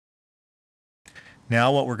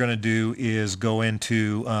Now what we're going to do is go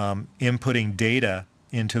into inputting data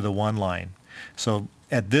into the one line. So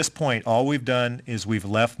at this point, all we've done is we've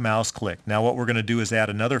left mouse click. Now what we're going to do is add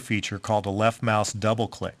another feature called a left mouse double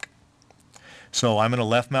click. So I'm going to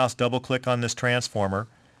left mouse double click on this transformer.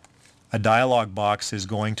 A dialog box is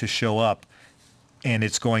going to show up, and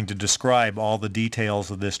it's going to describe all the details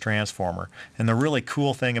of this transformer. And the really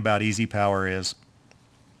cool thing about EasyPower is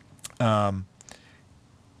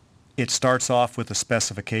it starts off with a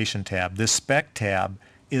specification tab. This spec tab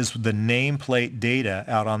is the nameplate data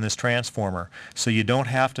out on this transformer. So you don't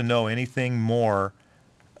have to know anything more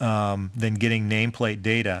than getting nameplate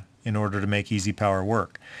data in order to make EasyPower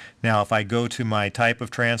work. Now if I go to my type of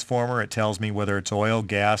transformer, it tells me whether it's oil,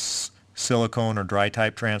 gas, silicone, or dry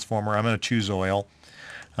type transformer. I'm going to choose oil.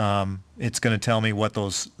 It's going to tell me what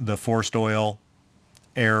the forced oil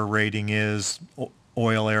air rating is,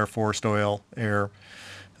 oil air, forced oil air,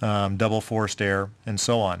 double forced air, and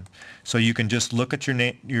so on. So you can just look at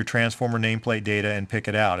your transformer nameplate data and pick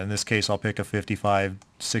it out. In this case, I'll pick a 55,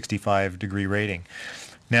 65 degree rating.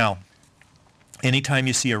 Now, anytime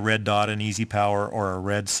you see a red dot in EasyPower or a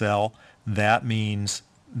red cell, that means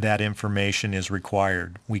that information is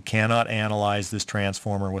required. We cannot analyze this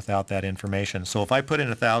transformer without that information. So if I put in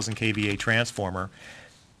a 1000 kVA transformer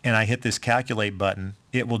and I hit this calculate button,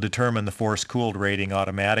 it will determine the force cooled rating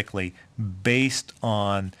automatically based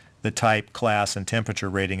on the type, class, and temperature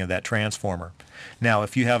rating of that transformer. Now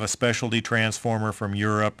if you have a specialty transformer from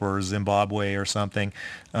Europe or Zimbabwe or something,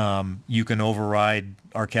 you can override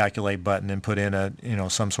our calculate button and put in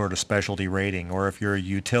some sort of specialty rating. Or if you're a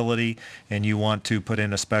utility and you want to put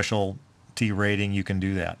in a specialty rating, you can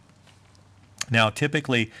do that. Now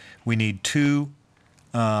typically we need the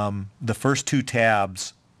first two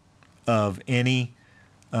tabs of any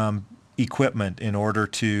equipment in order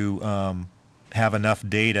to have enough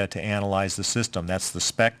data to analyze the system. That's the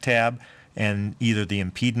spec tab and either the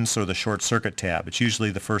impedance or the short circuit tab. It's usually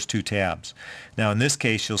the first two tabs. Now in this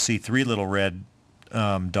case you'll see three little red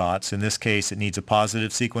dots. In this case it needs a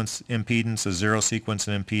positive sequence impedance, a zero sequence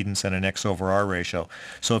impedance, and an X over R ratio.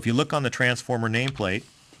 So if you look on the transformer nameplate,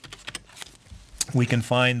 we can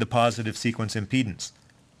find the positive sequence impedance.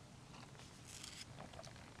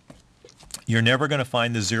 You're never going to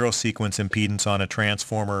find the zero sequence impedance on a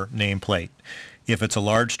transformer nameplate. If it's a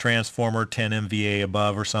large transformer, 10 MVA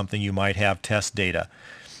above or something, you might have test data.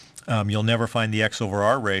 You'll never find the X over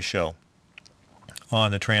R ratio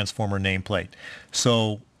on the transformer nameplate.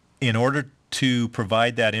 So in order to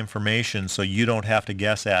provide that information so you don't have to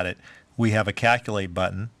guess at it, we have a calculate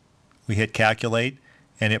button. We hit calculate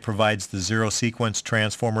and it provides the zero sequence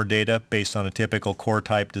transformer data based on a typical core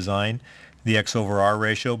type design, the X over R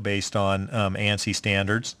ratio based on ANSI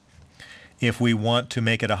standards. If we want to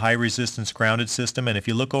make it a high resistance grounded system, and if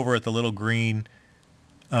you look over at the little green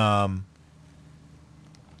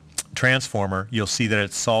transformer, you'll see that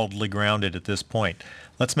it's solidly grounded at this point.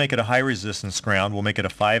 Let's make it a high resistance ground. We'll make it a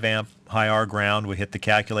 5 amp high R ground. We hit the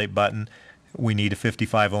calculate button. We need a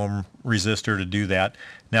 55 ohm resistor to do that.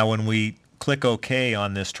 Now when we click OK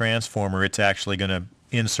on this transformer, it's actually going to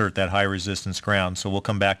insert that high resistance ground. So we'll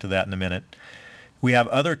come back to that in a minute. We have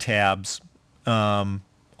other tabs on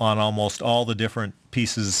almost all the different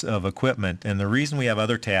pieces of equipment, and the reason we have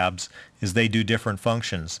other tabs is they do different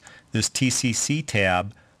functions. This TCC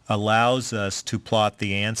tab allows us to plot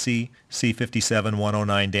the ANSI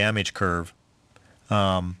C57109 damage curve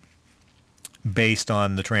based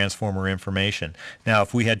on the transformer information. Now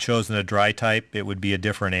if we had chosen a dry type, it would be a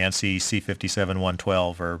different ANSI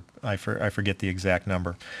C57112, or I forget the exact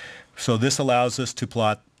number. So this allows us to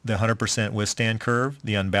plot the 100% withstand curve,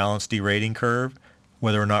 the unbalanced derating curve,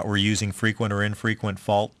 whether or not we're using frequent or infrequent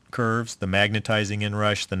fault curves, the magnetizing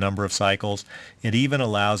inrush, the number of cycles. It even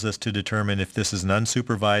allows us to determine if this is an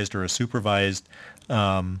unsupervised or a supervised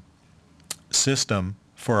system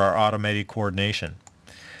for our automated coordination.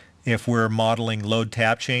 If we're modeling load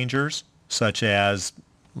tap changers, such as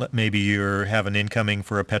maybe you have an incoming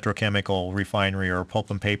for a petrochemical refinery or a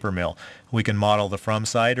pulp and paper mill, we can model the from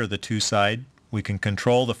side or the to side. We can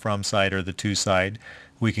control the from side or the to side.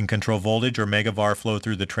 We can control voltage or megavar flow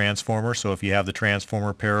through the transformer. So if you have the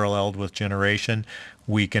transformer paralleled with generation,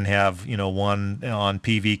 we can have one on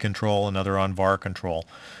PV control, another on VAR control.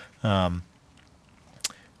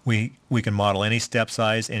 We can model any step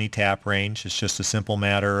size, any tap range. It's just a simple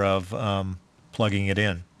matter of plugging it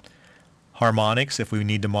in. Harmonics, if we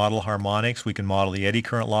need to model harmonics, we can model the eddy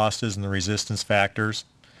current losses and the resistance factors.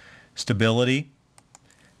 Stability,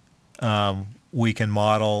 we can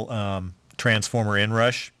model transformer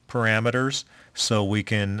inrush parameters, so we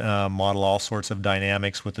can model all sorts of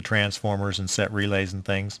dynamics with the transformers and set relays and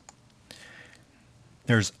things.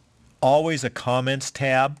 There's always a comments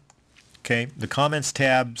tab. Okay, the comments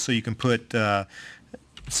tab, so you can put,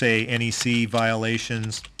 say, NEC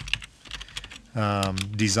violations,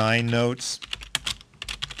 design notes,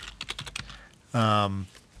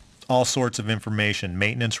 all sorts of information,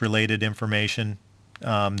 maintenance-related information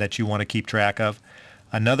that you want to keep track of.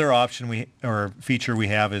 Another option or feature we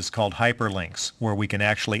have is called hyperlinks, where we can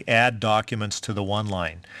actually add documents to the one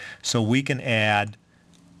line. So we can add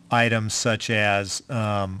items such as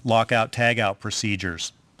lockout tagout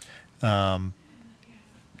procedures,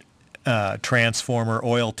 transformer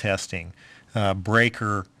oil testing,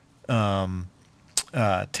 breaker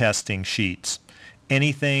testing sheets.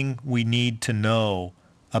 Anything we need to know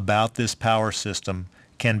about this power system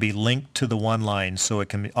can be linked to the one line, so it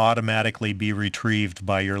can automatically be retrieved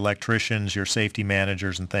by your electricians, your safety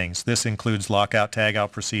managers, and things. This includes lockout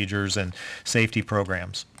tagout procedures and safety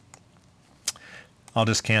programs. I'll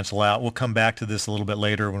just cancel out. We'll come back to this a little bit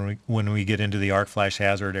later when we get into the arc flash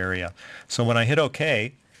hazard area. So when I hit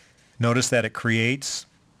OK, notice that it creates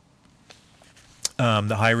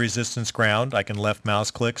the high resistance ground. I can left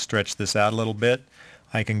mouse click, stretch this out a little bit.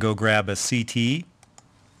 I can go grab a CT.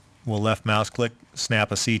 We'll left mouse click,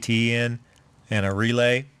 snap a CT in, and a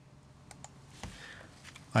relay.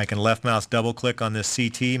 I can left mouse double click on this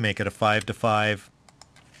CT, make it a 5 to 5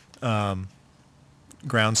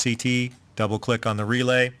 ground CT. Double click on the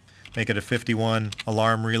relay, make it a 51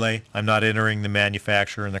 alarm relay. I'm not entering the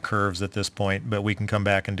manufacturer and the curves at this point, but we can come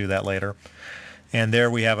back and do that later. And there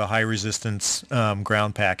we have a high resistance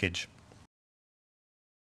ground package.